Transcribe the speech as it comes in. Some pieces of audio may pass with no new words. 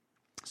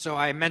So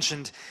I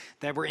mentioned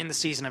that we're in the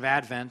season of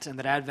Advent, and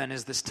that Advent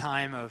is this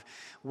time of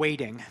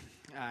waiting.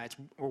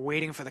 We're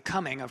waiting for the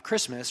coming of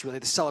Christmas, really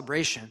the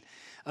celebration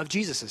of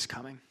Jesus'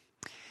 coming.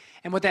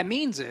 And what that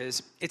means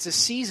is it's a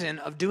season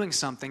of doing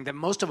something that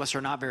most of us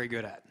are not very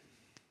good at.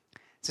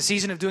 It's a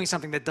season of doing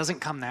something that doesn't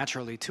come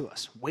naturally to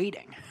us.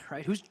 Waiting,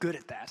 right? Who's good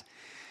at that?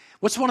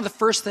 What's one of the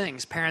first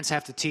things parents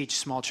have to teach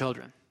small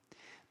children?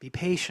 Be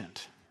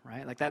patient,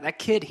 right? Like that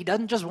kid, he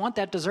doesn't just want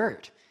that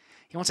dessert.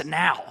 He wants it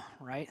now,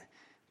 right?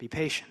 Be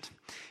patient.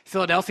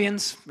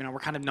 Philadelphians, we're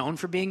kind of known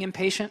for being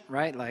impatient,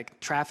 right? Like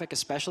traffic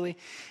especially.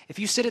 If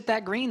you sit at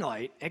that green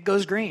light, it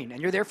goes green,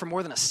 and you're there for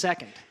more than a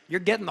second. You're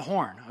getting the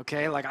horn,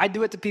 okay? Like I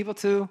do it to people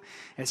too.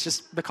 It's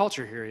just the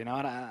culture here, and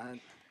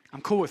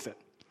I'm cool with it.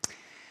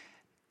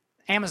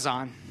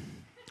 Amazon.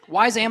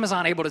 Why is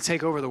Amazon able to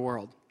take over the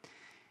world?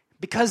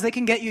 Because they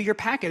can get you your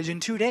package in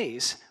 2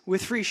 days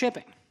with free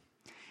shipping.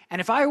 And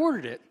if I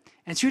ordered it,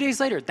 and 2 days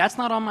later, that's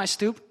not on my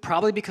stoop,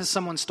 probably because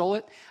someone stole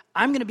it,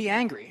 I'm going to be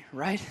angry,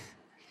 right?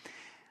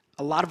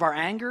 A lot of our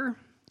anger,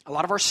 a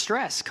lot of our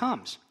stress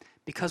comes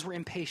because we're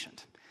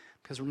impatient,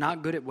 because we're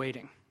not good at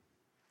waiting.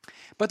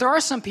 But there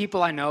are some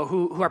people I know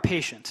who are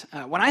patient.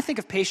 When I think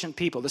of patient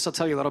people, this will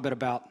tell you a little bit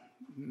about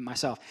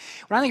myself.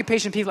 When I think of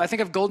patient people, I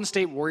think of Golden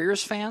State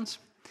Warriors fans.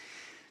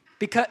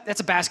 Because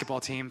that's a basketball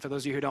team, for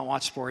those of you who don't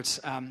watch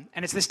sports. And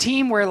it's this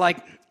team where, like,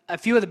 a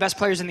few of the best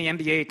players in the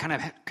NBA kind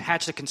of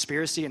hatched a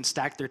conspiracy and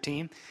stacked their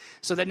team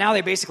so that now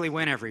they basically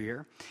win every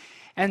year.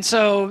 And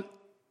so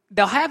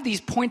they'll have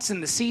these points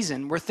in the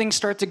season where things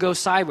start to go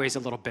sideways a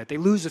little bit. They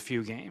lose a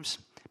few games,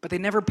 but they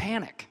never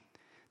panic.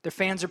 Their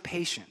fans are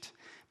patient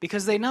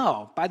because they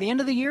know by the end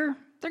of the year,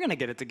 they're going to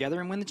get it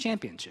together and win the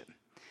championship.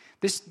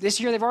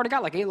 This year, they've already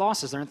got like 8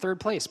 losses. They're in third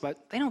place,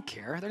 but they don't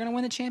care. They're going to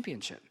win the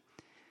championship.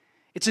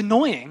 It's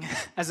annoying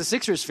as a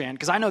Sixers fan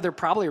because I know they're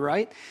probably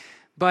right,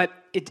 but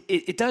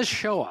it does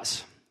show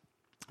us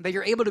that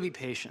you're able to be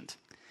patient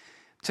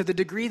to the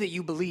degree that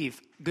you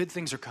believe good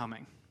things are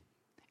coming.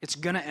 It's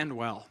going to end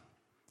well,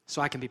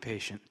 so I can be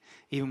patient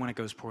even when it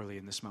goes poorly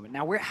in this moment.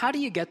 Now, how do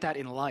you get that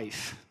in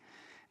life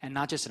and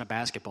not just in a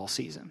basketball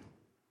season?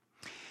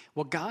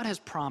 Well, God has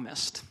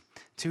promised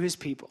to his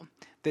people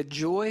that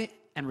joy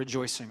and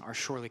rejoicing are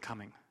surely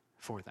coming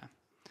for them.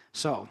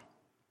 So,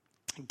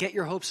 get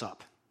your hopes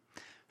up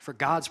for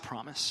God's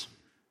promise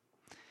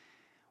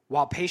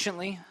while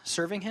patiently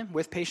serving him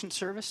with patient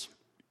service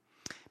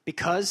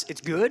because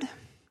it's good,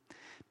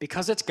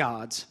 because it's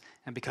God's,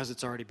 and because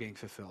it's already being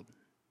fulfilled.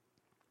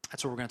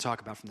 That's what we're going to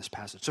talk about from this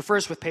passage. So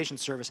first, with patient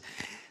service.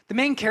 The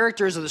main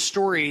characters of the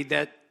story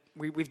that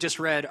we've just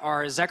read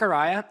are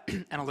Zechariah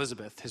and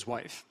Elizabeth, his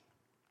wife.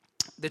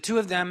 The two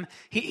of them,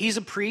 he's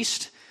a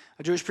priest,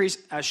 a Jewish priest.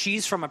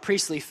 She's from a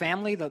priestly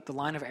family, the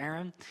line of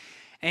Aaron.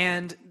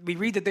 And we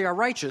read that they are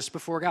righteous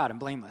before God and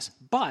blameless.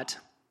 But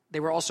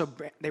they were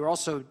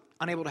also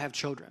unable to have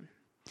children.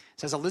 It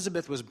says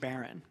Elizabeth was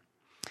barren.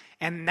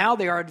 And now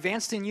they are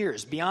advanced in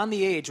years, beyond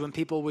the age when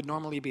people would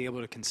normally be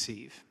able to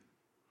conceive.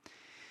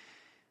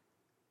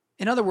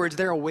 In other words,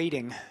 they're a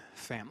waiting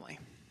family.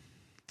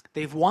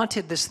 They've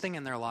wanted this thing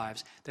in their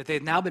lives that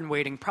they've now been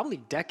waiting probably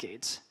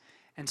decades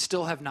and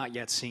still have not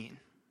yet seen.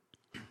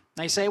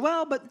 Now you say,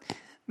 well, but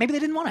maybe they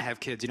didn't want to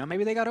have kids,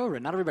 maybe they got over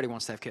it. Not everybody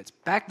wants to have kids.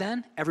 Back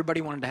then, everybody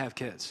wanted to have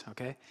kids,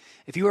 okay?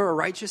 If you were a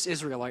righteous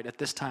Israelite at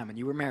this time and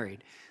you were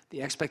married,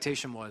 the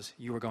expectation was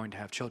you were going to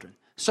have children.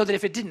 So that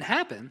if it didn't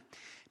happen,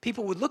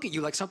 people would look at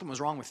you like something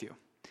was wrong with you.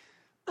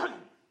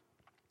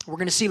 We're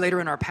going to see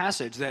later in our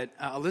passage that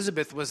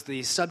Elizabeth was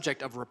the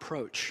subject of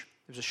reproach.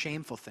 It was a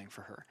shameful thing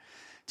for her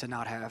to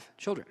not have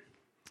children.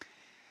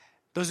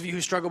 Those of you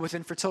who struggle with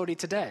infertility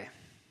today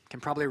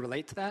can probably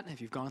relate to that if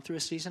you've gone through a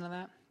season of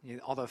that.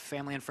 All the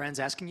family and friends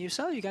asking you,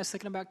 so you guys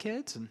thinking about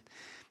kids? And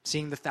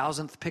seeing the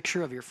 1,000th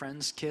picture of your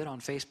friend's kid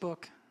on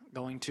Facebook,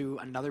 going to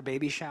another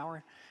baby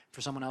shower for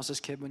someone else's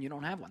kid when you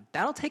don't have one.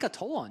 That'll take a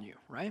toll on you,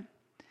 right?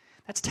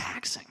 That's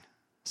taxing.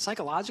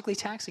 Psychologically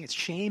taxing. It's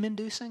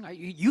shame-inducing.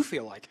 You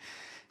feel like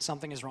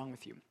something is wrong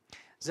with you.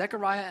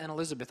 Zechariah and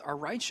Elizabeth are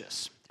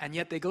righteous, and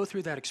yet they go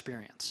through that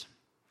experience.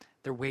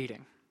 They're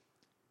waiting.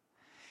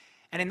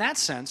 And in that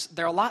sense,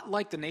 they're a lot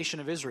like the nation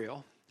of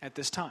Israel at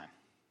this time.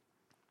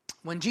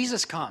 When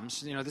Jesus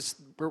comes,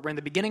 we're in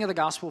the beginning of the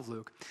Gospel of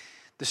Luke.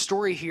 The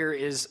story here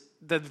is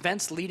the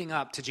events leading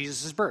up to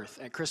Jesus' birth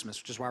at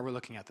Christmas, which is why we're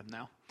looking at them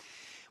now.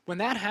 When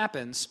that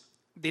happens,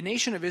 the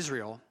nation of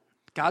Israel,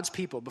 God's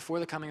people before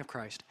the coming of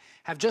Christ,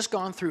 have just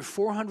gone through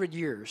 400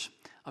 years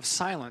of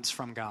silence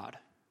from God.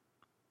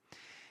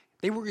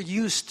 They were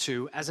used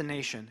to, as a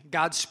nation,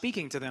 God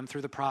speaking to them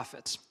through the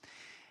prophets.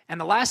 And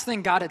the last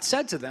thing God had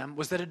said to them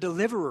was that a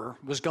deliverer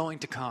was going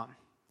to come.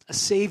 A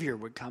Savior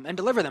would come and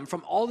deliver them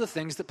from all the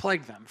things that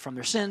plagued them, from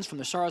their sins, from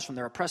their sorrows, from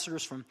their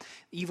oppressors, from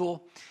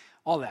evil,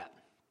 all that.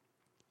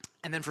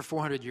 And then for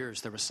 400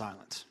 years, there was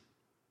silence.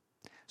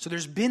 So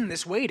there's been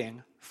this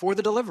waiting for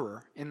the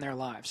deliverer in their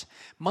lives,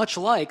 much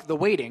like the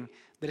waiting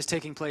that is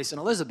taking place in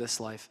Elizabeth's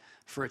life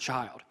for a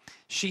child.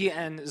 She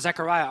and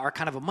Zechariah are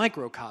kind of a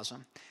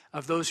microcosm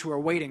of those who are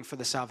waiting for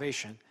the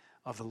salvation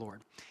of the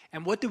Lord.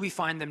 And what do we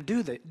find them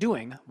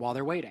doing while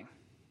they're waiting?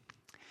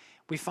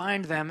 We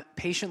find them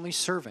patiently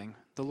serving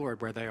the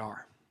Lord where they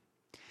are.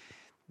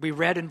 We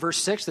read in verse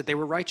 6 that they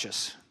were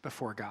righteous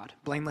before God,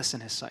 blameless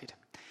in his sight.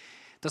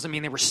 Doesn't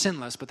mean they were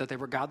sinless, but that they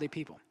were godly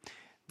people.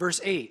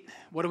 Verse 8,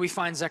 what do we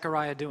find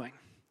Zechariah doing?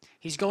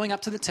 He's going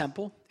up to the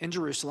temple in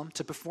Jerusalem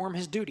to perform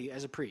his duty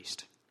as a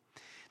priest.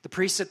 The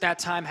priests at that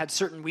time had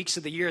certain weeks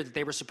of the year that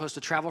they were supposed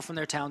to travel from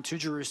their town to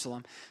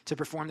Jerusalem to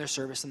perform their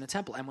service in the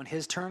temple. And when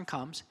his turn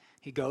comes,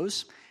 he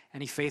goes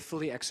and he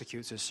faithfully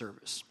executes his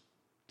service.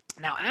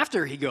 Now,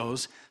 after he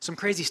goes, some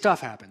crazy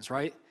stuff happens,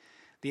 right?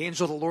 The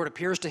angel of the Lord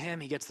appears to him.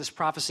 He gets this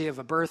prophecy of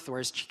a birth where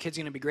his kid's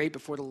going to be great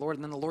before the Lord,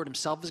 and then the Lord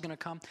himself is going to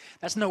come.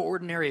 That's no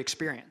ordinary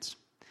experience.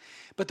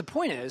 But the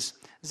point is,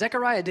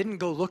 Zechariah didn't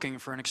go looking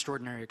for an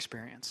extraordinary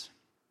experience.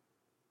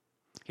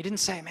 He didn't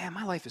say, man,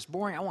 my life is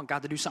boring. I want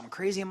God to do something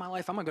crazy in my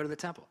life. I'm going to go to the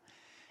temple.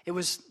 It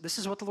was, this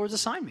is what the Lord's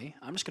assigned me.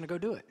 I'm just going to go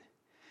do it.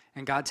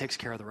 And God takes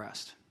care of the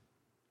rest.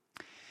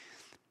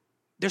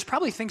 There's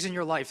probably things in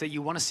your life that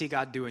you want to see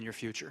God do in your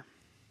future,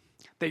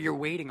 that you're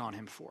waiting on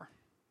him for.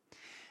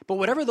 But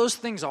whatever those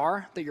things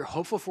are that you're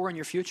hopeful for in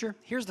your future,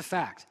 here's the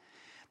fact.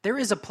 There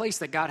is a place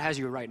that God has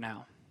you right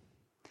now.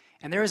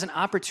 And there is an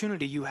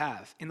opportunity you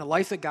have in the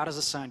life that God has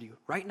assigned you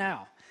right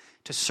now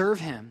to serve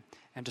him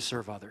and to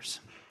serve others.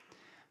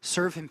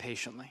 Serve him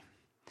patiently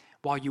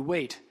while you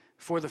wait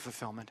for the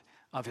fulfillment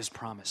of his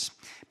promise.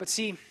 But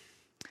see,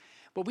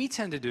 what we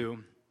tend to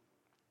do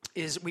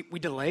is we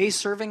delay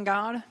serving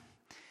God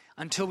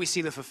until we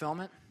see the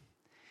fulfillment.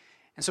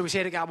 And so we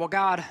say to God, well,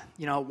 God,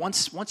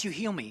 once you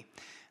heal me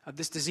of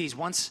this disease,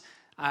 once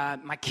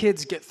my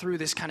kids get through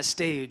this kind of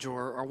stage,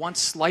 or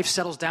once life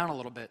settles down a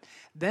little bit,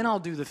 then I'll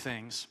do the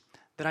things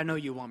that I know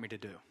you want me to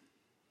do.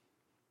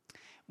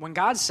 When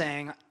God's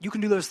saying, you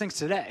can do those things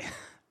today,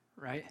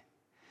 right?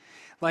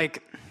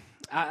 Like,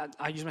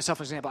 I use myself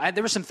as an example.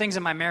 There were some things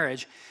in my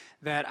marriage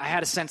that I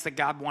had a sense that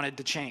God wanted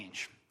to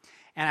change.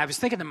 And I was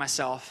thinking to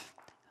myself,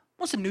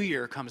 once the new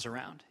year comes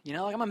around, like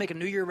I'm going to make a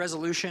New Year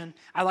resolution.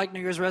 I like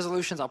New Year's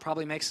resolutions. I'll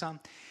probably make some.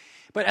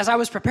 But as I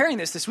was preparing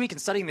this week and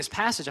studying this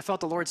passage, I felt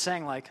the Lord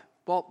saying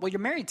well, you're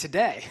married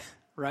today,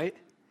 right?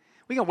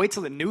 We can wait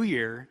till the new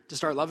year to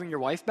start loving your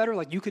wife better?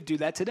 Like, you could do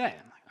that today.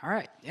 I'm like, all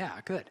right, yeah,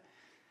 I could.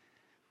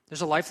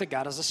 There's a life that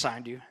God has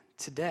assigned you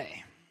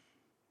today.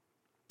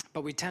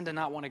 But we tend to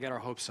not want to get our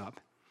hopes up.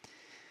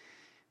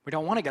 We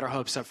don't want to get our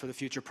hopes up for the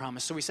future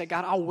promise. So we say,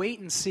 God, I'll wait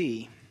and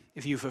see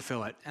if you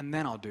fulfill it, and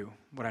then I'll do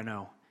what I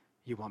know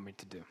you want me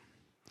to do.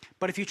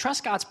 But if you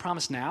trust God's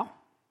promise now,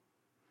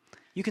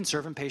 you can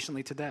serve him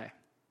patiently today,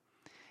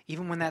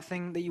 even when that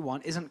thing that you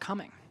want isn't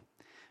coming,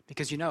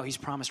 because he's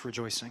promised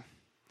rejoicing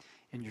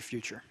in your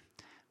future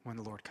when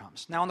the Lord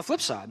comes. Now, on the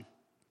flip side,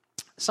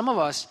 some of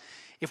us,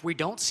 if we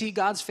don't see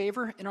God's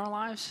favor in our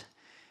lives,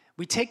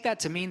 we take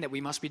that to mean that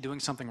we must be doing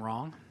something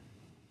wrong,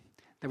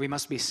 that we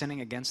must be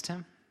sinning against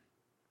him,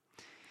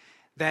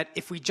 that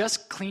if we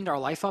just cleaned our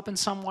life up in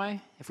some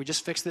way, if we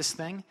just fixed this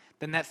thing,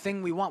 then that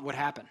thing we want would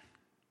happen.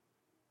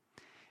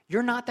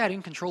 You're not that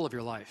in control of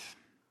your life.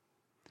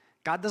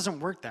 God doesn't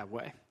work that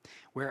way,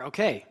 where,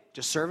 okay,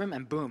 just serve him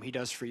and boom, he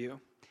does for you.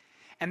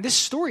 And this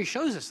story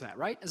shows us that,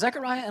 right?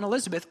 Zechariah and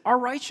Elizabeth are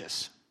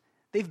righteous.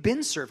 They've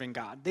been serving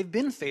God. They've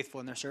been faithful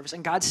in their service,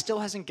 and God still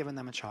hasn't given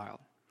them a child.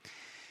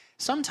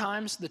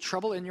 Sometimes the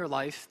trouble in your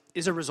life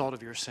is a result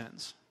of your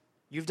sins.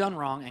 You've done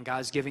wrong, and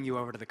God's giving you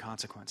over to the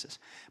consequences.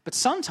 But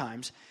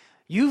sometimes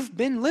you've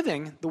been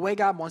living the way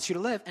God wants you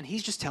to live, and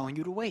he's just telling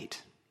you to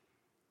wait.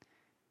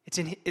 It's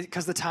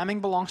because the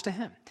timing belongs to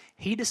him.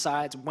 He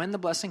decides when the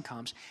blessing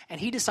comes, and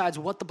he decides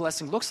what the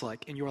blessing looks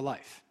like in your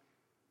life.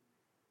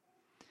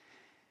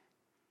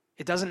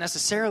 It doesn't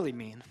necessarily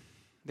mean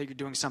that you're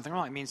doing something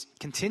wrong. It means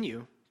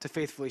continue to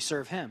faithfully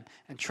serve him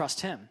and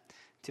trust him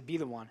to be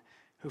the one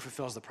who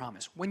fulfills the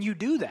promise. When you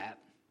do that,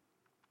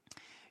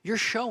 you're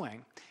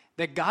showing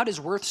that God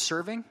is worth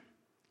serving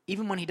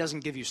even when he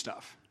doesn't give you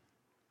stuff.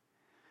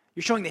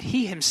 You're showing that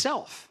he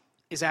himself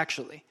is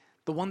actually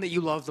the one that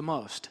you love the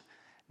most,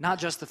 not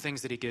just the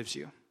things that he gives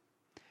you.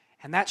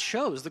 And that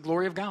shows the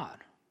glory of God.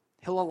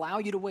 He'll allow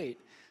you to wait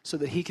so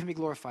that he can be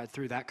glorified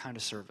through that kind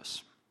of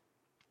service.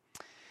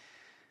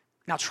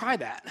 Now try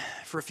that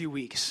for a few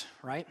weeks,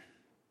 right?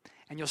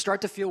 And you'll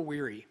start to feel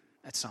weary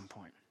at some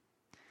point.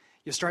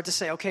 You'll start to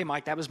say, okay,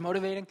 Mike, that was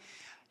motivating.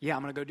 Yeah,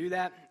 I'm going to go do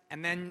that.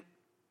 And then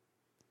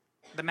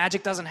the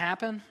magic doesn't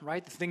happen,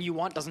 right? The thing you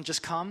want doesn't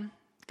just come.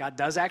 God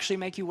does actually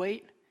make you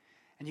wait.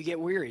 And you get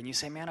weary and you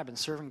say, man, I've been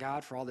serving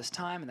God for all this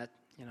time, and that,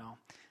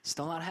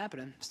 still not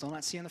happening, still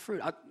not seeing the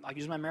fruit. I'll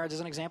use my marriage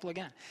as an example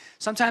again.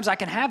 Sometimes I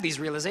can have these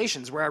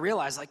realizations where I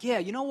realize,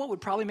 what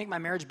would probably make my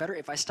marriage better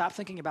if I stopped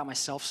thinking about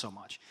myself so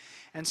much.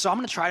 And so I'm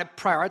going to try to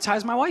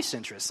prioritize my wife's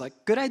interests.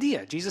 Good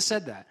idea. Jesus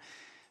said that.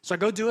 So I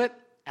go do it,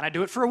 and I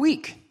do it for a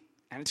week,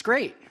 and it's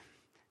great.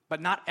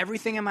 But not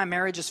everything in my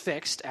marriage is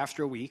fixed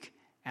after a week,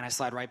 and I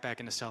slide right back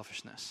into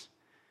selfishness.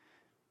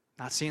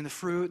 Not seeing the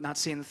fruit, not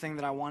seeing the thing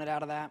that I wanted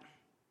out of that.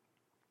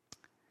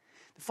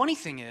 The funny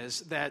thing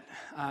is that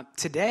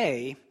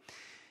today,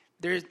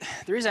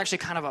 there is actually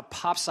kind of a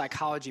pop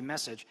psychology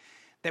message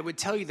that would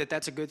tell you that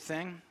that's a good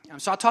thing.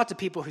 So I talk to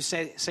people who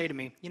say to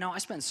me, I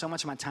spend so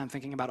much of my time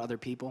thinking about other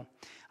people.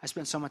 I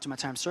spend so much of my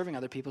time serving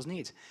other people's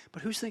needs.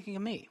 But who's thinking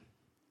of me?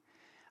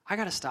 I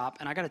got to stop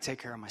and I got to take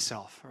care of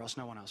myself, or else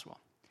no one else will.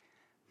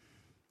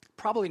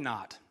 Probably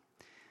not.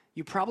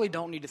 You probably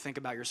don't need to think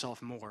about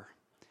yourself more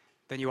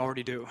than you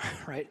already do,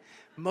 right?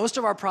 Most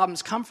of our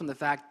problems come from the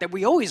fact that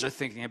we always are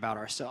thinking about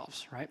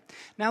ourselves, right?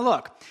 Now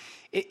look,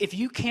 if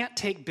you can't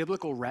take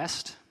biblical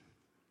rest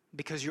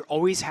because you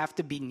always have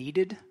to be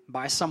needed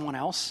by someone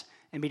else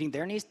and meeting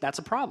their needs, that's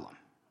a problem,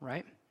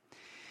 right?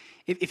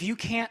 If you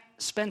can't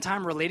spend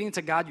time relating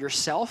to God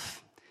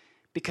yourself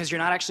because you're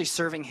not actually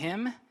serving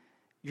Him,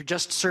 you're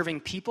just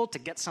serving people to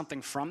get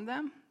something from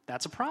them,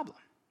 that's a problem.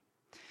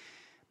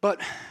 But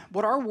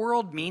what our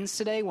world means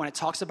today when it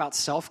talks about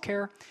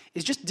self-care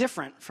is just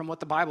different from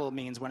what the Bible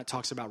means when it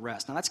talks about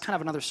rest. Now, that's kind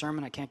of another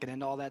sermon. I can't get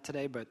into all that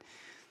today, but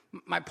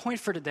my point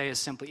for today is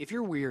simply, if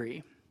you're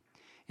weary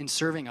in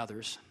serving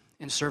others,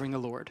 in serving the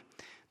Lord,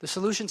 the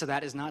solution to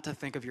that is not to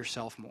think of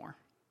yourself more.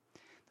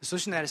 The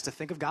solution to that is to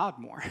think of God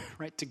more,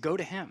 right? To go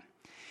to Him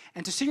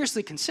and to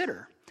seriously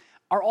consider,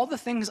 are all the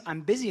things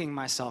I'm busying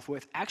myself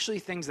with actually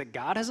things that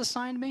God has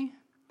assigned me?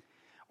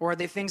 Or are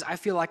they things I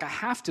feel like I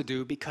have to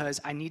do because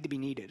I need to be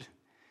needed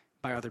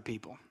by other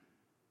people,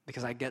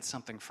 because I get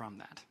something from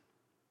that?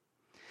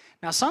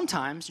 Now,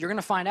 sometimes you're going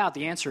to find out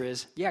the answer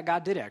is, yeah,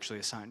 God did actually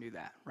assign you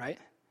that, right?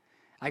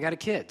 I got a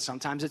kid.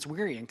 Sometimes it's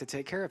wearying to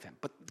take care of him.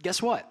 But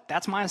guess what?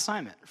 That's my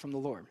assignment from the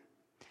Lord.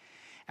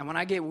 And when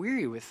I get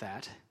weary with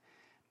that,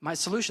 my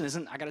solution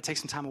isn't I got to take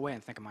some time away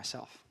and think of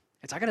myself.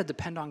 It's I got to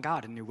depend on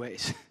God in new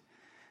ways.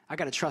 I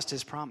got to trust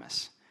His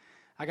promise.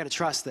 I got to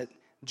trust that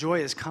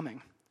joy is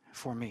coming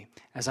for me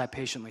as I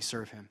patiently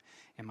serve Him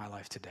in my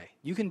life today.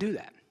 You can do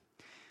that.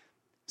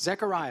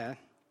 Zechariah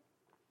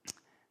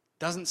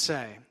doesn't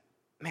say,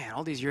 man,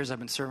 all these years I've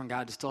been serving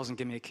God, He still doesn't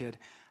give me a kid.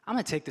 I'm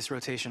going to take this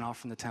rotation off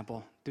from the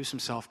temple, do some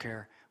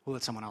self-care. We'll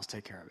let someone else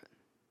take care of it.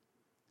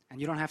 And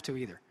you don't have to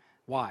either.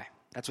 Why?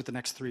 That's what the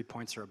next 3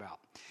 points are about.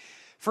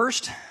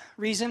 First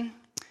reason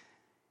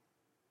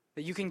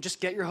that you can just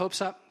get your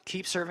hopes up,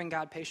 keep serving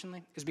God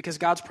patiently, is because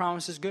God's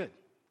promise is good.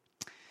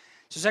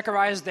 So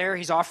Zechariah is there,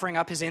 he's offering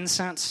up his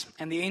incense,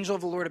 and the angel of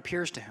the Lord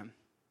appears to him.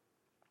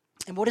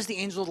 And what does the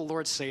angel of the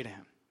Lord say to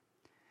him?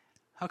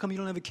 How come you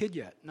don't have a kid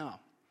yet? No.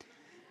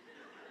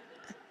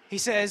 He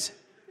says,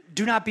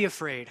 do not be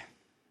afraid.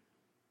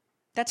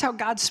 That's how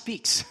God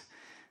speaks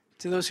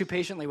to those who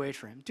patiently wait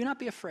for Him. Do not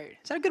be afraid.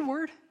 Is that a good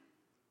word?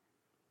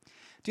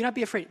 Do not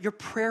be afraid. Your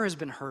prayer has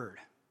been heard.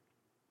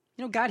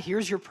 God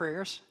hears your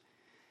prayers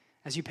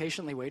as you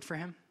patiently wait for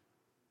Him.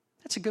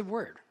 That's a good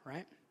word,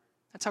 right?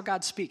 That's how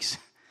God speaks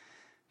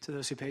to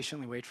those who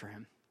patiently wait for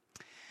Him.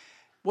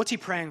 What's He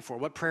praying for?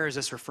 What prayer is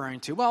this referring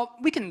to? Well,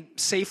 we can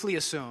safely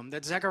assume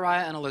that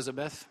Zechariah and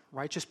Elizabeth,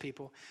 righteous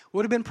people,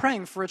 would have been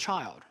praying for a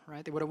child,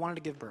 right? They would have wanted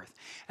to give birth.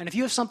 And if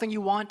you have something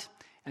you want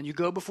and you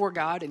go before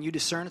God and you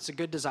discern it's a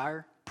good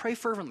desire, pray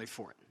fervently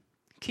for it.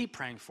 Keep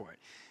praying for it,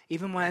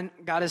 even when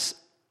God is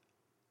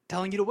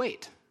telling you to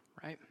wait,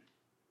 right?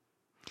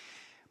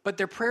 But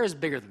their prayer is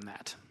bigger than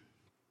that.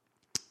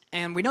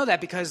 And we know that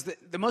because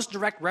the most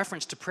direct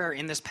reference to prayer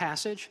in this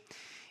passage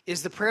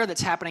is the prayer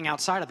that's happening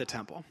outside of the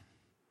temple.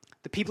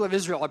 The people of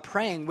Israel are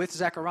praying with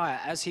Zechariah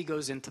as he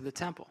goes into the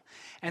temple.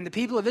 And the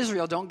people of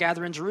Israel don't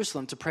gather in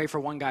Jerusalem to pray for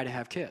one guy to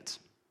have kids.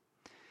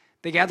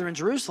 They gather in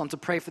Jerusalem to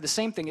pray for the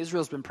same thing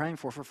Israel's been praying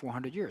for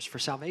 400 years, for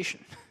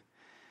salvation,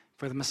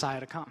 for the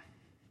Messiah to come.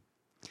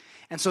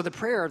 And so the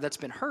prayer that's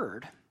been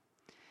heard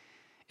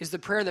is the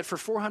prayer that for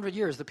 400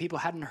 years the people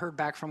hadn't heard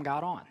back from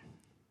God on.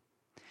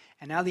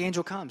 And now the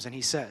angel comes and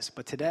he says,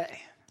 but today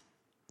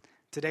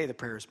the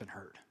prayer has been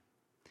heard.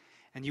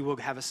 And you will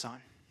have a son.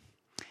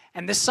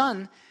 And this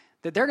son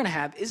that they're going to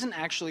have isn't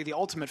actually the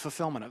ultimate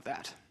fulfillment of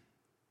that.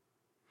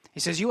 He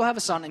says, you will have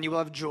a son and you will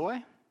have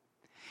joy.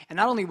 And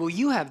not only will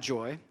you have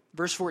joy,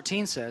 verse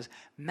 14 says,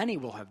 many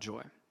will have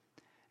joy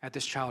at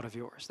this child of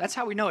yours. That's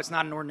how we know it's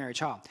not an ordinary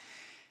child.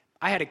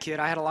 I had a kid,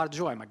 I had a lot of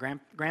joy. My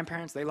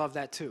grandparents, they loved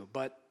that too.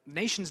 But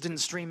nations didn't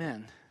stream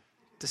in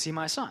to see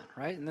my son,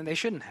 right? And then they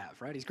shouldn't have,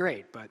 right? He's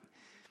great. But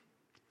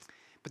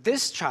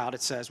this child,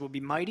 it says, will be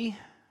mighty,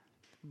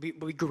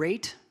 will be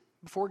great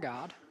before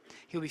God.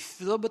 He'll be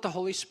filled with the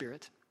Holy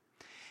Spirit.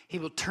 He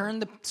will turn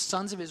the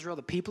sons of Israel,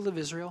 the people of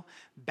Israel,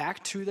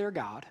 back to their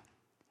God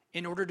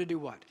in order to do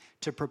what?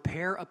 To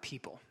prepare a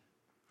people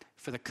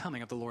for the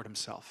coming of the Lord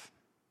Himself.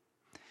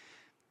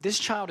 This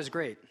child is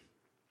great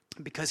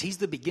because he's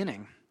the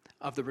beginning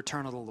of the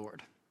return of the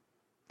Lord.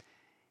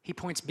 He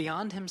points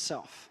beyond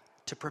himself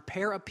to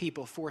prepare a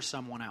people for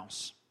someone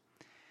else,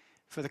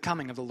 for the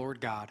coming of the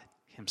Lord God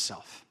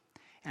Himself.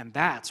 And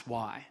that's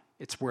why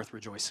it's worth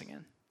rejoicing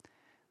in.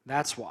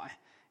 That's why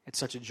it's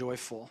such a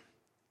joyful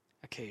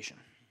occasion.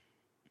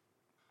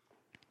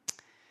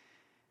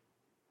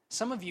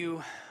 Some of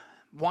you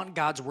want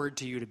God's word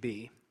to you to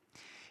be,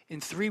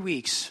 in 3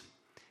 weeks,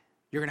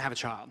 you're going to have a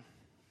child.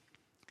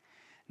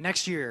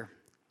 Next year,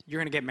 you're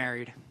going to get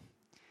married.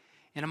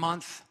 In a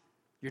month,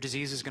 your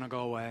disease is going to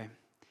go away.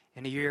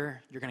 In a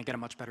year, you're going to get a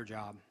much better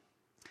job.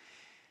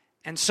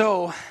 And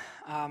so,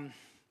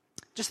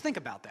 just think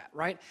about that,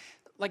 right?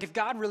 Like if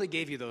God really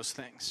gave you those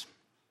things,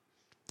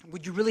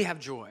 would you really have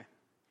joy?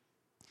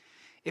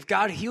 If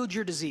God healed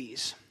your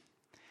disease,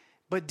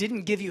 but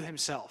didn't give you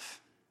himself,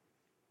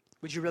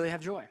 would you really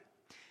have joy?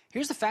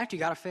 Here's the fact you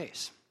got to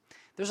face.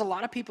 There's a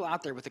lot of people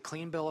out there with a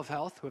clean bill of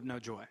health who have no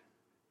joy.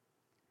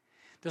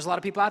 There's a lot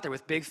of people out there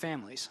with big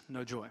families,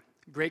 no joy.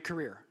 Great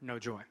career, no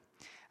joy.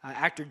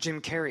 Actor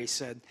Jim Carrey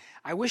said,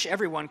 "I wish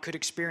everyone could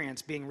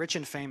experience being rich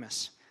and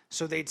famous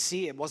so they'd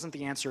see it wasn't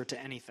the answer to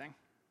anything."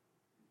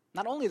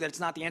 Not only that it's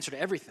not the answer to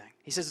everything,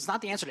 he says it's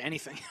not the answer to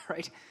anything,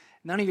 right?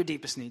 None of your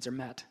deepest needs are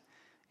met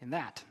in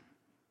that.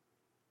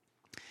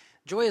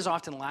 Joy is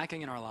often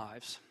lacking in our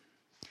lives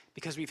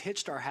because we've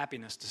hitched our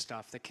happiness to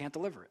stuff that can't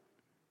deliver it.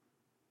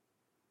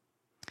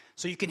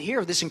 So you can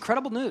hear this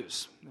incredible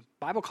news. The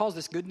Bible calls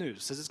this good news.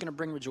 It says it's going to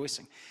bring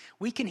rejoicing.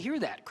 We can hear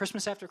that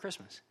Christmas after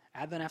Christmas,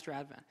 Advent after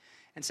Advent,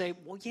 and say,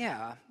 well,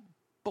 yeah,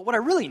 but what I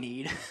really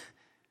need,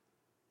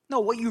 no,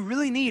 what you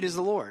really need is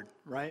the Lord,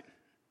 right?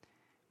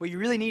 What you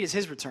really need is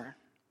his return.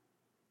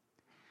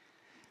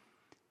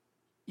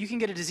 You can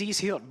get a disease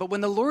healed, but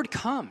when the Lord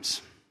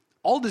comes,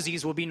 all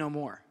disease will be no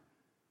more.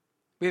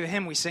 We have a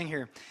hymn we sing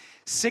here.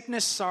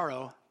 Sickness,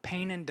 sorrow,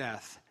 pain, and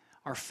death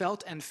are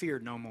felt and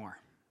feared no more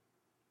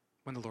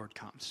when the Lord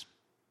comes.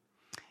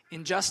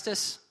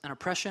 Injustice and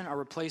oppression are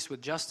replaced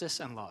with justice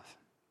and love.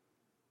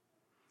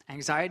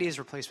 Anxiety is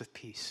replaced with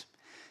peace.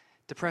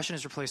 Depression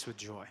is replaced with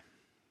joy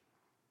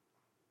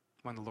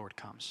when the Lord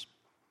comes.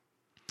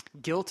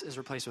 Guilt is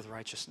replaced with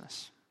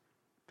righteousness.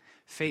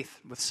 Faith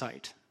with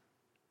sight.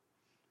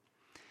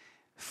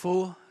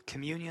 Full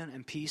communion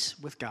and peace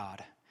with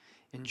God,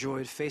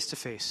 enjoyed face to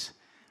face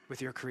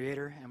with your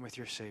Creator and with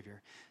your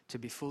Savior, to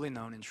be fully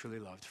known and truly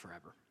loved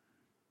forever.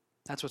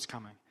 That's what's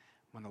coming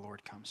when the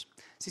Lord comes.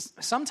 See,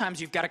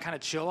 sometimes you've got to kind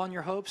of chill on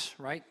your hopes,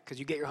 right? Because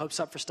you get your hopes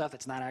up for stuff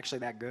that's not actually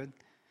that good.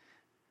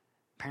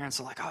 Parents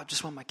are like, oh, I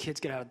just want my kids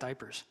to get out of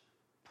diapers.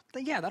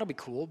 But yeah, that'll be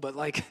cool, but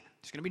like,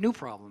 there's going to be new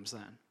problems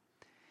then.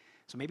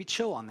 So maybe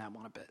chill on that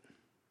one a bit.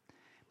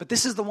 But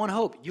this is the one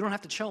hope you don't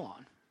have to chill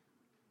on.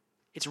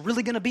 It's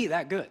really going to be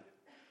that good.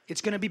 It's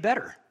going to be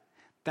better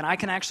than I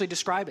can actually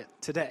describe it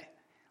today.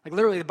 Like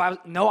literally, the Bible,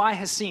 no eye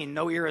has seen,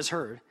 no ear has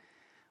heard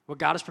what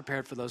God has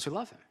prepared for those who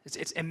love him.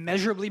 It's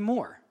immeasurably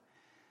more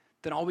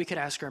than all we could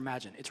ask or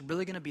imagine. It's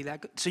really going to be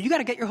that good. So you got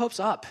to get your hopes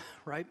up,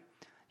 right?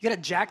 You got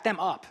to jack them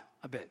up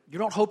a bit. You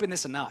don't hope in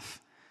this enough.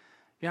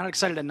 You're not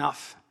excited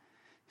enough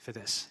for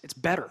this. It's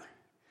better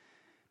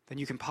than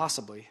you can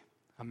possibly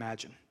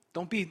imagine.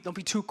 Don't be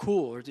too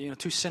cool or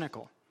too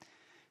cynical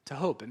to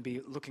hope and be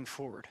looking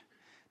forward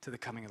to the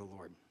coming of the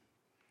Lord.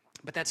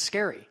 But that's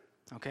scary,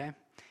 okay?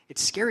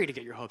 It's scary to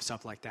get your hopes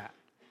up like that.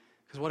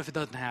 Because what if it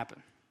doesn't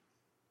happen?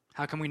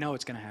 How can we know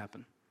it's going to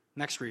happen?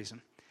 Next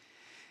reason.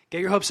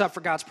 Get your hopes up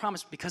for God's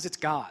promise because it's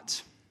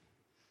God's.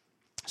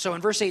 So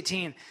in verse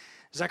 18,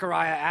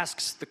 Zechariah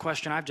asks the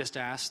question I've just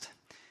asked,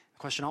 the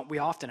question we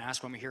often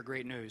ask when we hear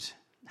great news.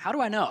 How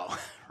do I know,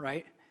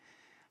 right?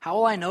 How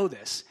will I know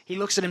this? He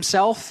looks at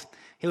himself.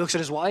 He looks at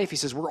his wife. He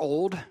says, we're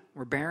old.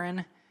 We're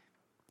barren.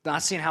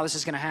 Not seeing how this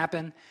is going to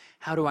happen.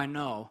 How do I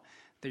know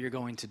that you're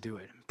going to do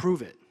it?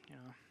 Prove it.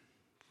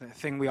 The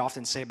thing we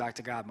often say back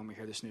to God when we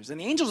hear this news. And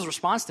the angel's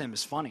response to him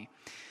is funny.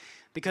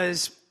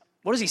 Because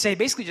what does he say? He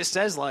basically just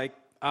says, like,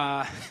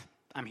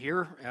 I'm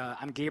here.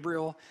 I'm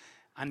Gabriel.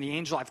 I'm the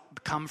angel. I've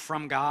come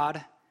from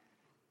God.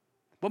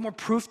 What more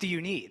proof do you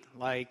need?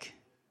 Like,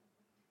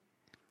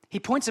 he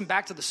points him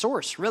back to the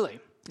source, really.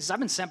 He says, I've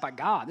been sent by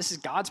God. This is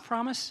God's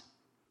promise.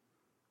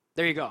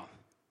 There you go.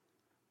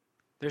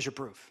 There's your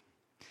proof.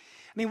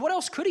 I mean, what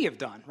else could he have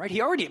done, right?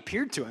 He already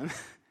appeared to him.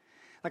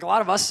 Like a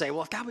lot of us say,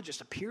 well, if God would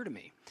just appear to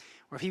me,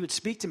 or if he would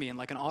speak to me in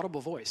like an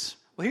audible voice.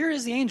 Well, here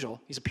is the angel.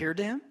 He's appeared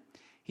to him.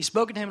 He's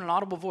spoken to him in an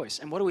audible voice.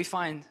 And what do we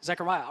find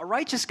Zechariah? A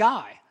righteous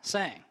guy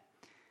saying,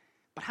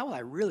 but how will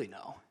I really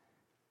know?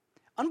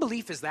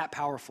 Unbelief is that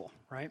powerful,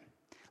 right?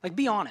 Like,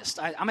 be honest.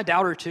 I'm a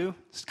doubter too.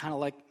 It's kind of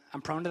like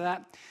I'm prone to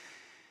that.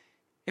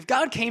 If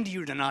God came to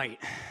you tonight,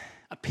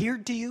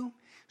 appeared to you,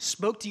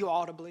 spoke to you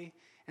audibly,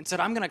 and said,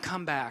 I'm going to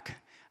come back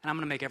and I'm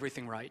going to make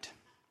everything right,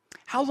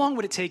 how long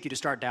would it take you to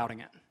start doubting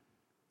it?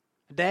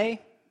 A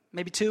day?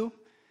 Maybe 2?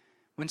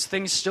 When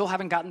things still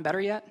haven't gotten better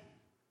yet?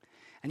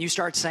 And you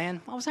start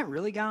saying, well, was that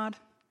really God?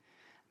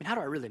 I mean, how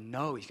do I really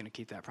know he's going to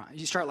keep that promise?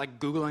 You start like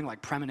Googling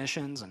like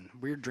premonitions and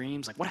weird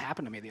dreams, like what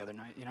happened to me the other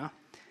night,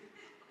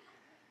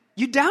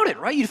 You doubt it,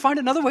 right? You'd find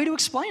another way to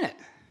explain it.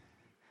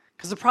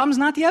 Because the problem's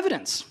not the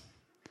evidence.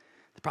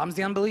 The problem's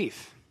the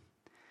unbelief.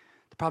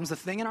 The problem's the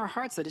thing in our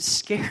hearts that is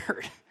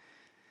scared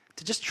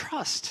to just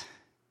trust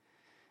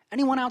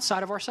anyone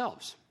outside of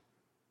ourselves,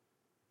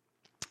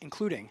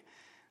 including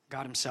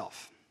God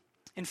himself.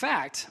 In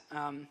fact,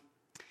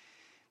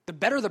 the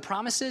better the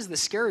promise is, the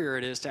scarier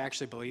it is to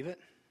actually believe it.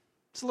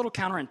 It's a little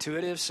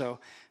counterintuitive, so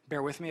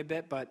bear with me a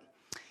bit. But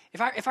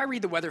if I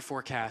read the weather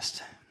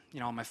forecast,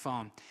 on my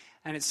phone,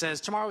 and it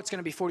says tomorrow it's going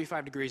to be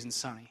 45 degrees and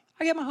sunny,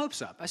 I get my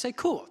hopes up. I say,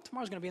 cool,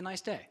 tomorrow's going to be a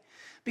nice day.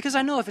 Because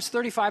I know if it's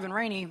 35 and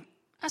rainy,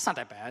 That's not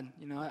that bad.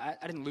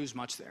 I didn't lose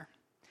much there.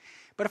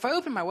 But if I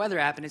open my weather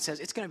app and it says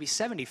it's going to be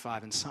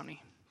 75 and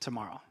sunny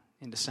tomorrow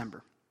in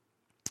December,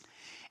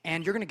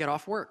 and you're going to get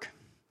off work,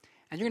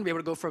 and you're going to be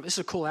able to go this is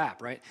a cool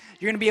app, right?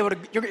 You're going to be able to,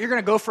 you're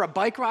going to go for a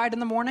bike ride in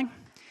the morning.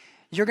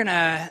 You're going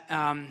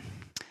to,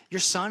 your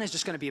son is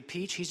just going to be a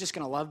peach. He's just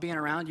going to love being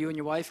around you and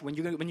your wife. When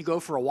you go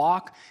for a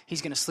walk,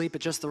 he's going to sleep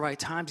at just the right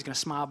time. He's going to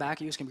smile back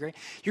at you. It's going to be great.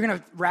 You're going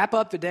to wrap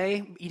up the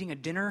day eating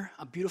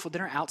a beautiful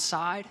dinner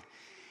outside.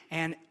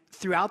 And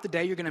throughout the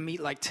day, you're going to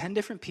meet like 10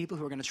 different people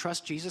who are going to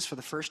trust Jesus for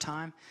the first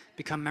time,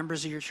 become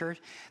members of your church.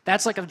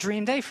 That's like a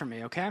dream day for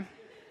me, okay?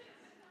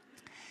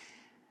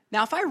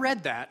 Now, if I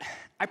read that,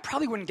 I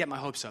probably wouldn't get my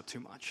hopes up too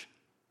much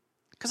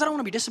because I don't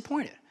want to be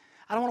disappointed.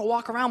 I don't want to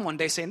walk around one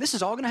day saying, this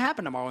is all going to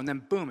happen tomorrow, and then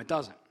boom, it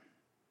doesn't.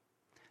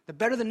 The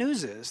better the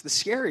news is, the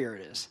scarier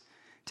it is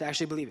to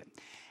actually believe it.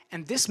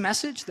 And this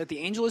message that the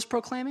angel is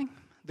proclaiming,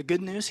 the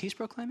good news he's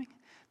proclaiming,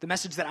 the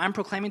message that I'm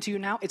proclaiming to you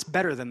now, it's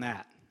better than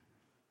that.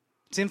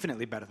 It's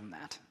infinitely better than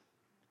that.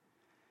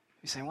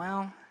 You say,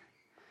 well,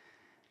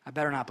 I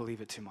better not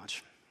believe it too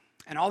much.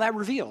 And all that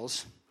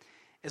reveals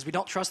is we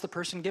don't trust the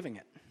person giving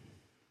it.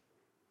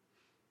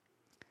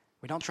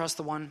 We don't trust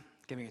the one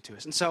giving it to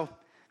us. And so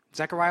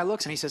Zechariah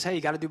looks and he says, hey,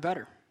 you got to do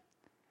better.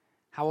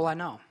 How will I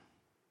know?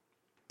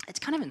 It's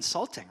kind of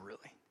insulting, really,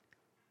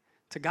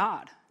 to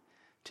God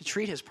to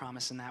treat his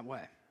promise in that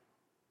way.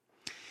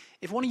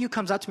 If one of you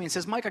comes up to me and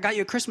says, Mike, I got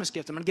you a Christmas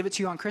gift. I'm going to give it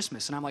to you on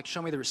Christmas. And I'm like,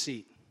 show me the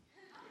receipt.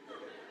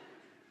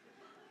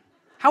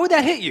 How would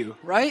that hit you,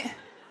 right? You're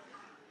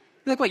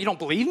like, what, you don't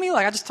believe me?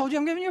 Like, I just told you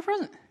I'm giving you a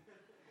present.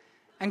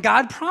 And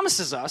God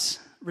promises us,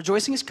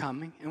 rejoicing is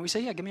coming, and we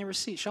say, yeah, give me a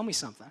receipt. Show me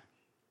something.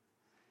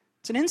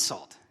 It's an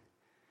insult.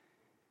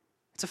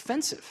 It's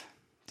offensive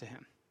to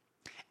him.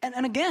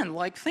 And again,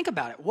 like, think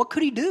about it. What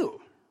could he do,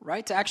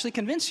 right, to actually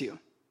convince you?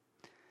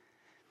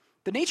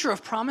 The nature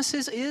of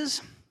promises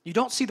is you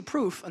don't see the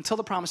proof until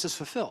the promise is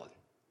fulfilled.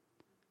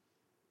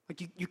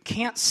 Like, you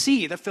can't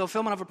see the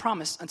fulfillment of a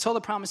promise until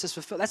the promise is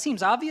fulfilled. That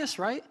seems obvious,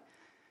 right?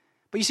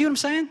 But you see what I'm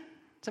saying?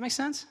 Does that make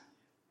sense?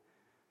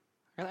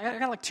 I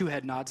got like 2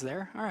 head nods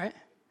there. All right.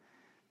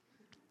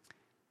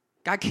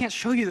 God can't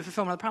show you the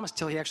fulfillment of the promise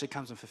until he actually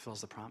comes and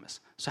fulfills the promise.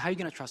 So how are you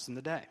going to trust him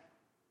today?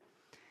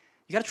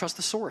 You got to trust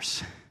the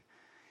source.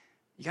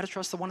 You got to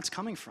trust the one it's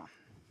coming from.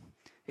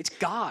 It's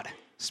God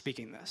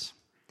speaking this.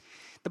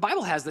 The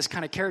Bible has this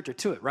kind of character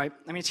to it, right?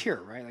 I mean, it's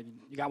here, right? Like,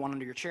 you got one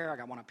under your chair, I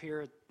got one up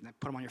here, and I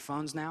put them on your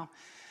phones now.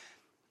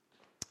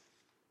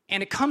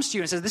 And it comes to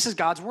you and says, this is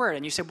God's word.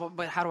 And you say, well,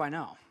 but how do I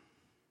know?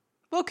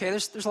 Well, okay,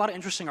 there's a lot of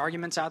interesting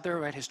arguments out there,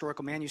 right?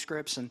 Historical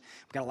manuscripts, and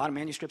we've got a lot of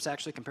manuscripts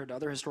actually compared to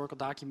other historical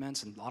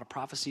documents, and a lot of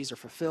prophecies are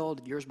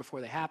fulfilled years before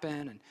they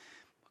happen. And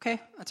okay,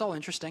 that's all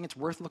interesting. It's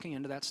worth looking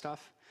into that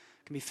stuff.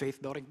 It can be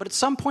faith building. But at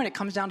some point it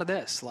comes down to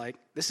this, like,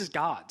 this is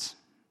God's.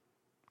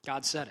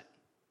 God said it.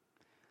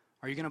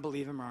 Are you going to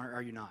believe him or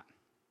are you not?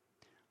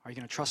 Are you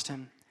going to trust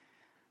him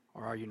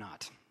or are you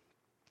not?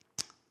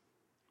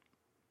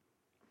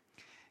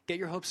 Get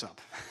your hopes up.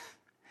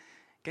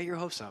 Get your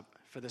hopes up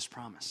for this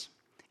promise.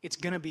 It's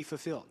going to be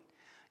fulfilled.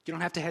 You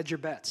don't have to hedge your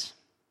bets.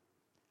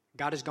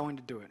 God is going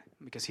to do it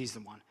because he's the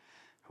one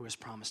who has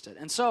promised it.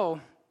 And so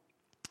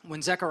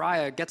when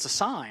Zechariah gets a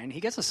sign,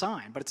 he gets a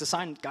sign, but it's a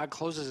sign God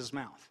closes his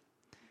mouth.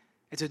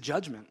 It's a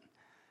judgment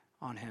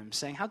on him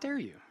saying, how dare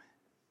you?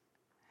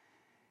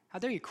 How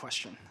dare you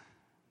question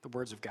the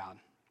words of God?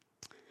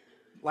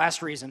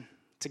 Last reason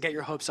to get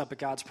your hopes up at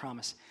God's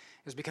promise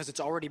is because it's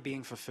already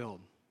being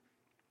fulfilled.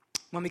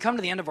 When we come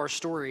to the end of our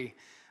story,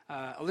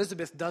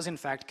 Elizabeth does in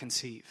fact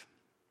conceive.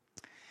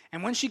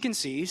 And when she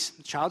conceives,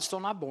 the child's still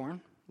not born.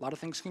 A lot of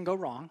things can go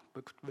wrong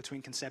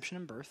between conception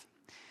and birth.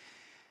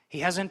 He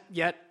hasn't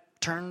yet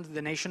turned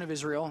the nation of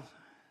Israel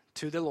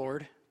to the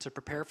Lord to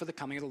prepare for the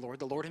coming of the Lord.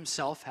 The Lord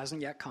himself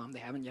hasn't yet come. They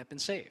haven't yet been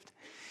saved.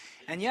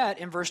 And yet,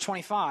 in verse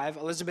 25,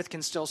 Elizabeth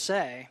can still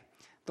say,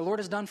 the Lord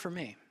has done for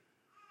me.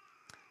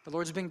 The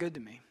Lord's been good to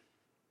me.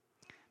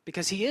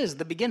 Because he is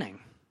the beginning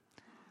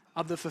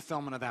of the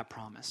fulfillment of that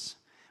promise.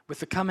 With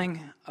the coming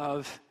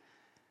of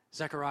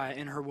Zechariah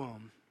in her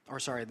womb,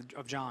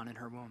 of John in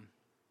her womb,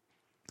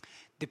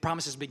 the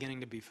promise is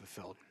beginning to be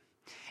fulfilled.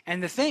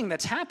 And the thing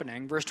that's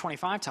happening, verse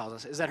 25 tells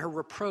us, is that her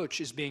reproach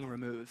is being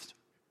removed.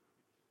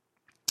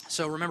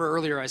 So remember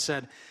earlier I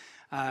said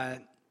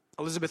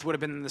Elizabeth would have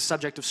been the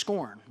subject of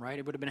scorn, right?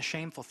 It would have been a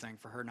shameful thing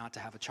for her not to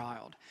have a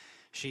child.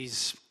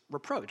 She's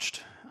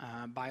reproached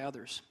by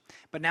others.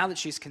 But now that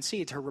she's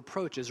conceived, her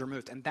reproach is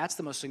removed. And that's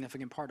the most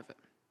significant part of it.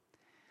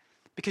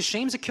 Because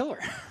shame's a killer,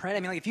 right? I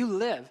mean, like, if you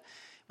live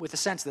with the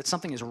sense that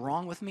something is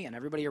wrong with me and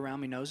everybody around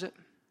me knows it,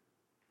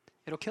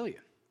 it'll kill you.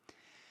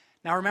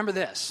 Now remember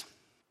this.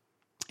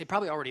 It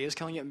probably already is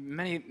killing you.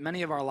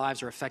 Many of our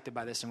lives are affected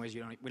by this in ways we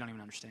don't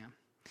even understand.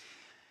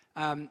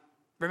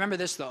 Remember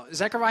this, though.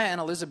 Zechariah and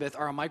Elizabeth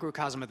are a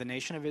microcosm of the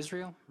nation of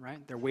Israel,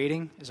 right? Their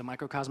waiting is a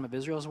microcosm of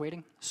Israel's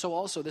waiting. So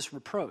also this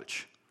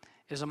reproach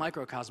is a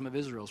microcosm of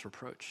Israel's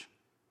reproach.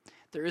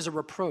 There is a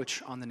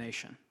reproach on the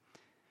nation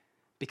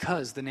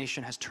because the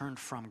nation has turned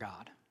from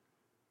God.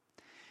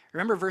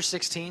 Remember verse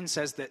 16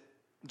 says that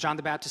John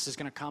the Baptist is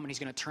going to come and he's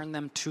going to turn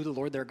them to the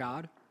Lord their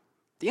God.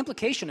 The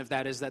implication of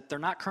that is that they're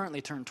not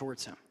currently turned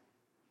towards him.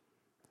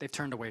 They've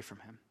turned away from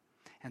him.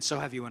 And so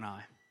have you and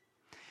I.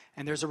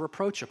 And there's a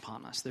reproach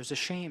upon us. There's a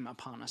shame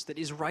upon us that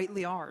is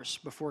rightly ours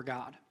before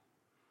God.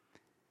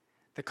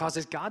 That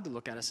causes God to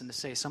look at us and to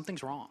say,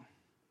 something's wrong.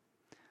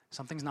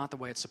 Something's not the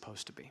way it's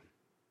supposed to be. It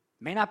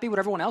may not be what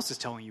everyone else is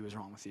telling you is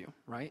wrong with you,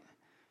 right?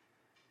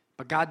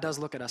 But God does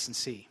look at us and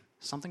see,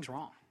 something's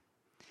wrong.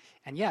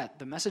 And yet,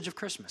 the message of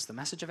Christmas, the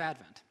message of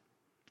Advent,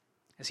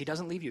 is he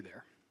doesn't leave you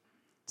there.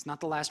 It's not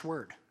the last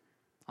word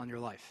on your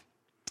life.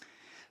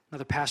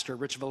 Another pastor,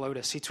 Rich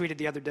Velotis, he tweeted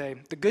the other day,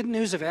 the good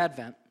news of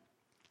Advent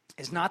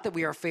is not that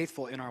we are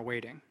faithful in our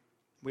waiting.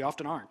 We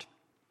often aren't.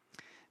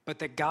 But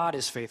that God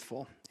is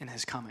faithful in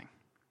his coming.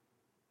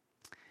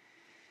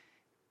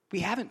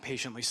 We haven't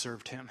patiently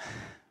served him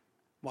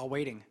while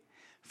waiting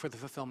for the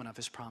fulfillment of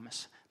his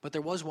promise. But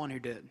there was one who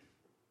did.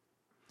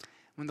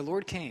 When the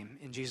Lord came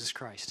in Jesus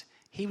Christ,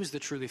 he was the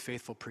truly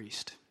faithful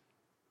priest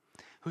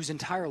whose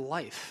entire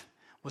life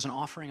was an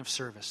offering of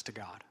service to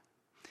God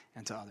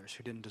and to others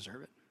who didn't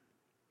deserve it.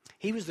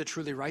 He was the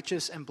truly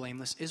righteous and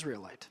blameless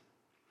Israelite.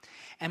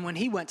 And when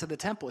he went to the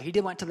temple, he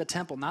went to the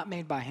temple not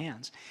made by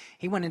hands.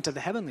 He went into the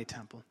heavenly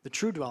temple, the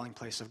true dwelling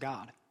place of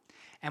God.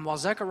 And while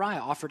Zechariah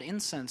offered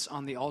incense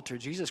on the altar,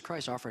 Jesus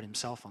Christ offered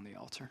himself on the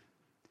altar.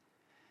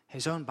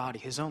 His own body,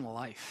 his own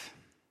life.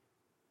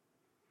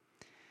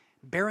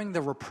 Bearing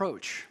the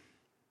reproach,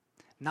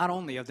 not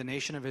only of the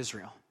nation of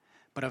Israel,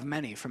 but of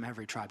many from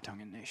every tribe,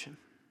 tongue, and nation.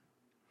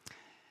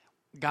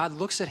 God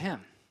looks at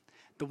him,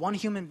 the one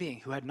human being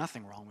who had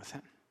nothing wrong with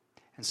him,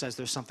 and says,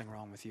 there's something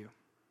wrong with you.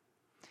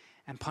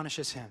 And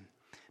punishes him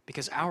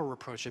because our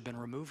reproach had been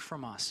removed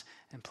from us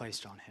and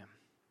placed on him.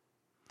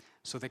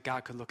 So that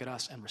God could look at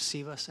us and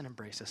receive us and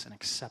embrace us and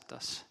accept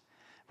us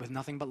with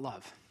nothing but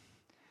love,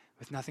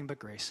 with nothing but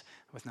grace,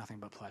 with nothing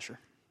but pleasure.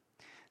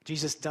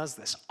 Jesus does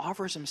this,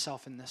 offers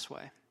himself in this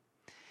way.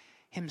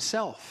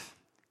 Himself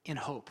in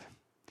hope,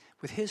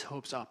 with his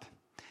hopes up,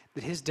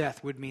 that his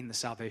death would mean the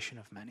salvation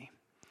of many.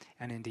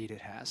 And indeed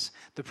it has.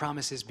 The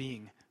promise is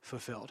being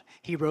fulfilled.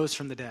 He rose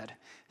from the dead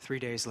 3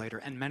 days later,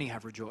 and many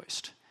have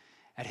rejoiced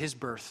at his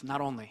birth,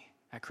 not only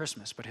at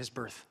Christmas, but his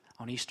birth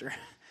on Easter,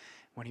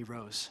 when he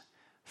rose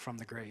from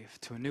the grave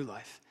to a new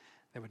life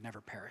that would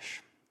never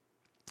perish.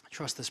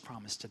 Trust this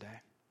promise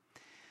today.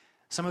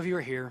 Some of you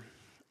are here,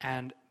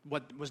 and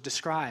what was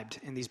described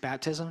in these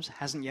baptisms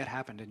hasn't yet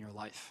happened in your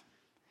life.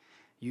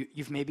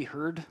 You've maybe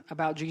heard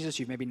about Jesus,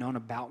 you've maybe known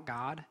about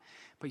God,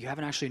 but you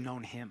haven't actually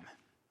known him.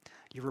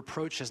 Your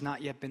reproach has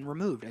not yet been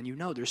removed, and you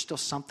know there's still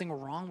something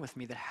wrong with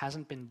me that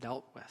hasn't been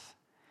dealt with.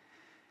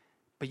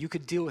 But you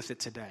could deal with it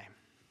today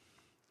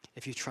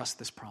if you trust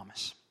this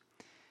promise.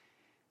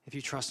 If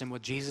you trust in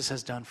what Jesus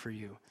has done for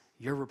you,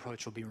 your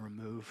reproach will be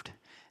removed,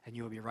 and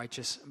you will be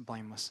righteous,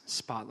 blameless,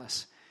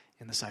 spotless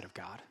in the sight of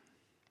God.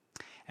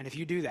 And if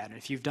you do that, and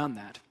if you've done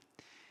that,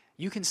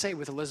 you can say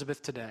with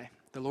Elizabeth today,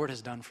 the Lord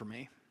has done for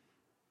me.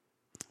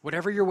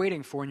 Whatever you're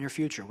waiting for in your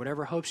future,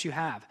 whatever hopes you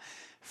have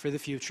for the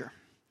future,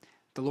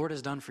 the Lord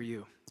has done for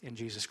you in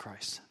Jesus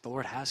Christ. The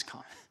Lord has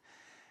come.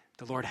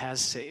 The Lord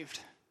has saved.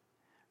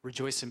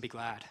 Rejoice and be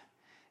glad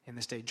in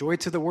this day. Joy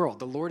to the world.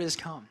 The Lord is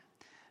come.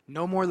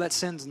 No more let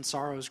sins and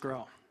sorrows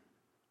grow.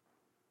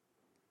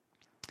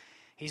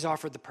 He's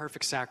offered the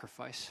perfect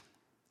sacrifice.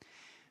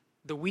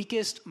 The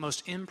weakest,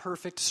 most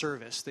imperfect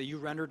service that you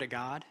render to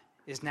God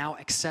is now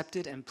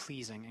accepted and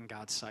pleasing in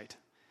God's sight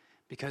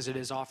because it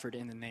is offered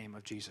in the name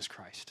of Jesus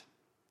Christ.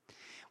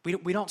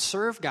 We don't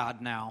serve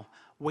God now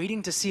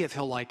waiting to see if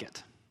he'll like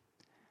it,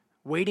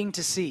 waiting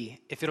to see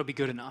if it'll be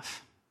good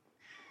enough.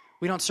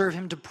 We don't serve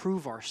him to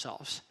prove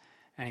ourselves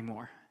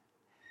anymore.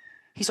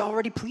 He's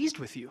already pleased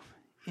with you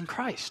in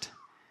Christ.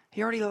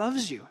 He already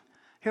loves you.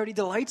 He already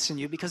delights in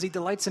you because he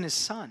delights in his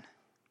Son.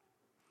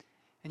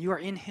 And you are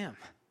in him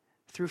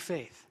through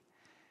faith.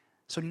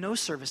 So no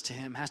service to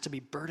him has to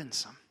be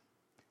burdensome.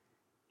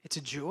 It's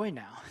a joy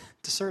now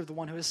to serve the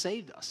one who has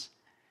saved us,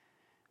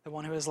 the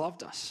one who has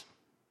loved us.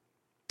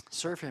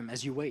 Serve him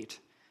as you wait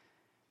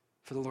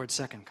for the Lord's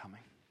second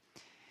coming.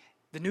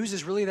 The news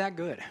is really that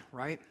good,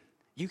 right?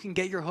 You can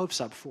get your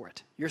hopes up for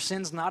it. Your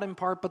sins, not in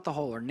part but the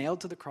whole, are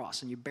nailed to the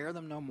cross, and you bear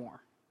them no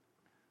more.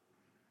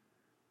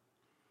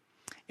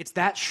 It's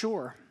that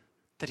sure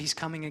that he's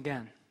coming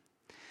again.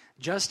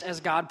 Just as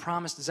God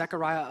promised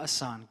Zechariah a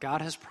son,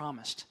 God has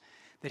promised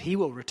that he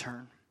will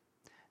return,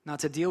 not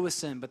to deal with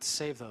sin, but to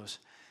save those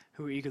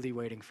who are eagerly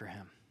waiting for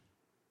him.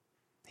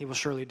 He will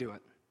surely do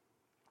it.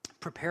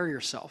 Prepare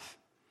yourself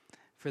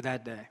for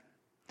that day.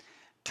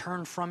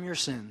 Turn from your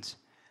sins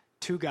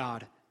to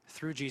God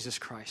through Jesus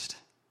Christ,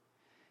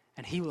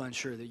 and he will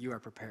ensure that you are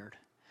prepared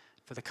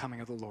for the coming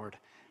of the Lord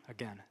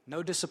again.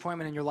 No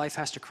disappointment in your life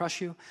has to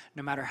crush you.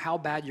 No matter how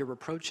bad your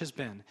reproach has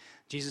been,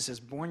 Jesus has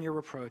borne your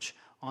reproach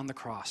on the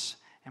cross,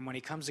 and when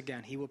he comes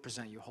again, he will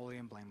present you holy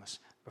and blameless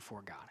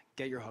before God.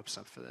 Get your hopes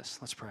up for this.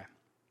 Let's pray.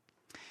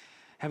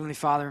 Heavenly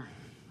Father,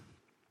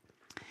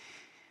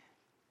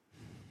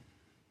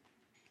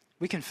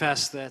 we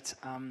confess that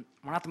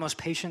we're not the most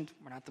patient,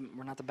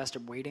 we're not the best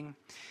at waiting,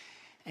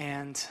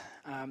 And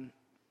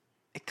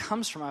it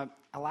comes from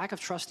a lack of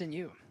trust in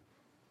you,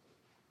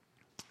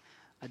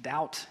 a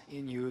doubt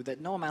in you that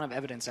no amount of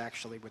evidence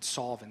actually would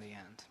solve in the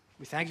end.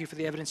 We thank you for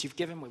the evidence you've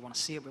given. We want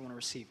to see it. We want to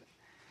receive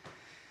it.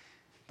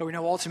 But we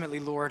know ultimately,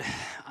 Lord,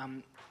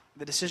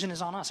 the decision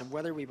is on us of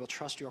whether we will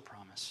trust your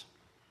promise.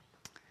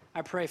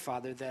 I pray,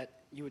 Father,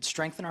 that you would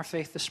strengthen our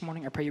faith this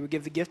morning. I pray you would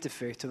give the gift of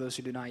faith to those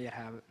who do not yet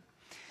have it.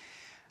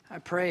 I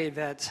pray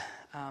that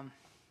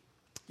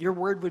your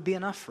word would be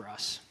enough for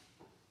us,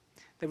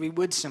 that we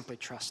would simply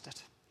trust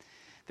it,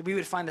 that we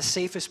would find the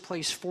safest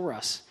place for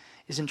us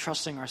is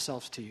entrusting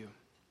ourselves to you.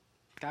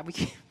 God, we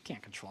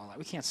can't control that.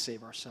 We can't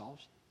save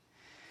ourselves.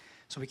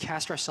 So we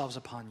cast ourselves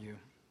upon you.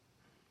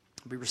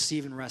 We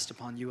receive and rest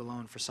upon you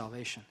alone for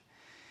salvation,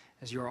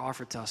 as you are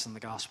offered to us in the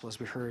gospel, as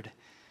we heard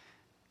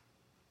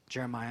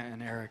Jeremiah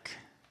and Eric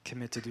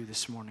commit to do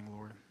this morning,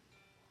 Lord.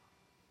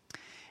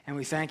 And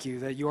we thank you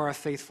that you are a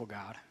faithful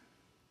God.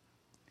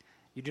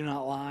 You do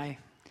not lie.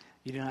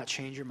 You do not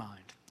change your mind.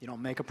 You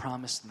don't make a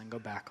promise and then go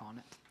back on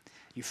it.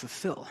 You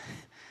fulfill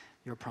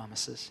your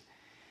promises.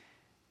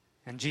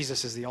 And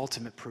Jesus is the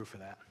ultimate proof of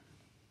that,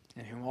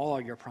 in whom all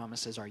of your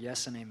promises are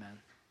yes and amen.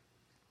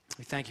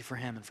 We thank you for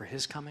him and for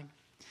his coming.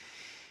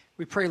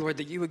 We pray, Lord,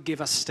 that you would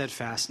give us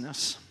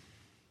steadfastness,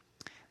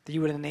 that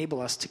you would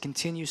enable us to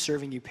continue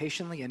serving you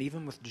patiently and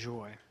even with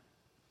joy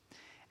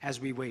as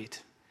we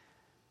wait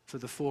for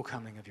the full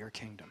coming of your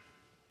kingdom.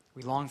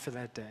 We long for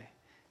that day.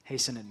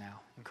 Hasten it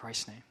now. In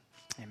Christ's name,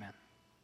 amen.